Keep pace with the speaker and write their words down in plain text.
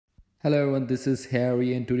Hello everyone, this is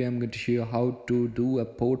Harry and today I'm going to show you how to do a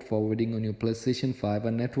port forwarding on your PlayStation 5, a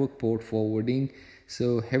network port forwarding.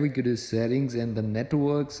 So here we go to settings and the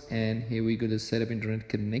networks, and here we go to set up internet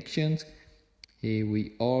connections. Here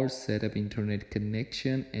we are, set up internet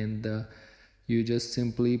connection, and you just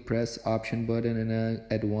simply press option button and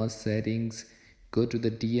advanced settings. Go to the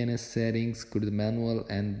DNS settings, go to the manual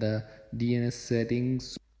and the DNS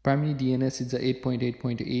settings. Primary DNS is a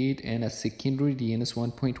 8.8.8 and a secondary DNS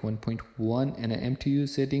 1.1.1, and a MTU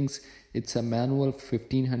settings it's a manual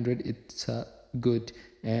 1500. It's good,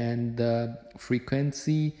 and the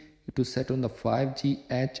frequency to set on the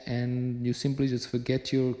 5GH, and you simply just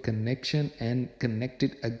forget your connection and connect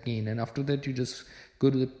it again, and after that you just go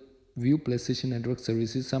to the view PlayStation network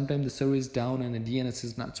services. Sometimes the server is down and the DNS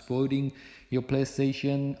is not supporting your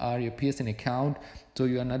PlayStation or your PSN account, so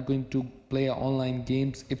you are not going to play online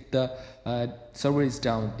games if the server is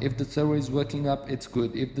down. If the server is working up, it's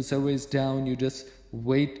good. If the server is down, you just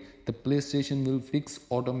wait. The PlayStation will fix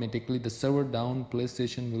automatically. The server down,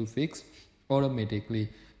 PlayStation will fix automatically.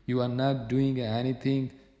 You are not doing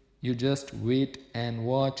anything. You just wait and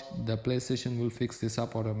watch. The PlayStation will fix this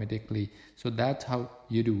up automatically. So that's how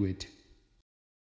you do it.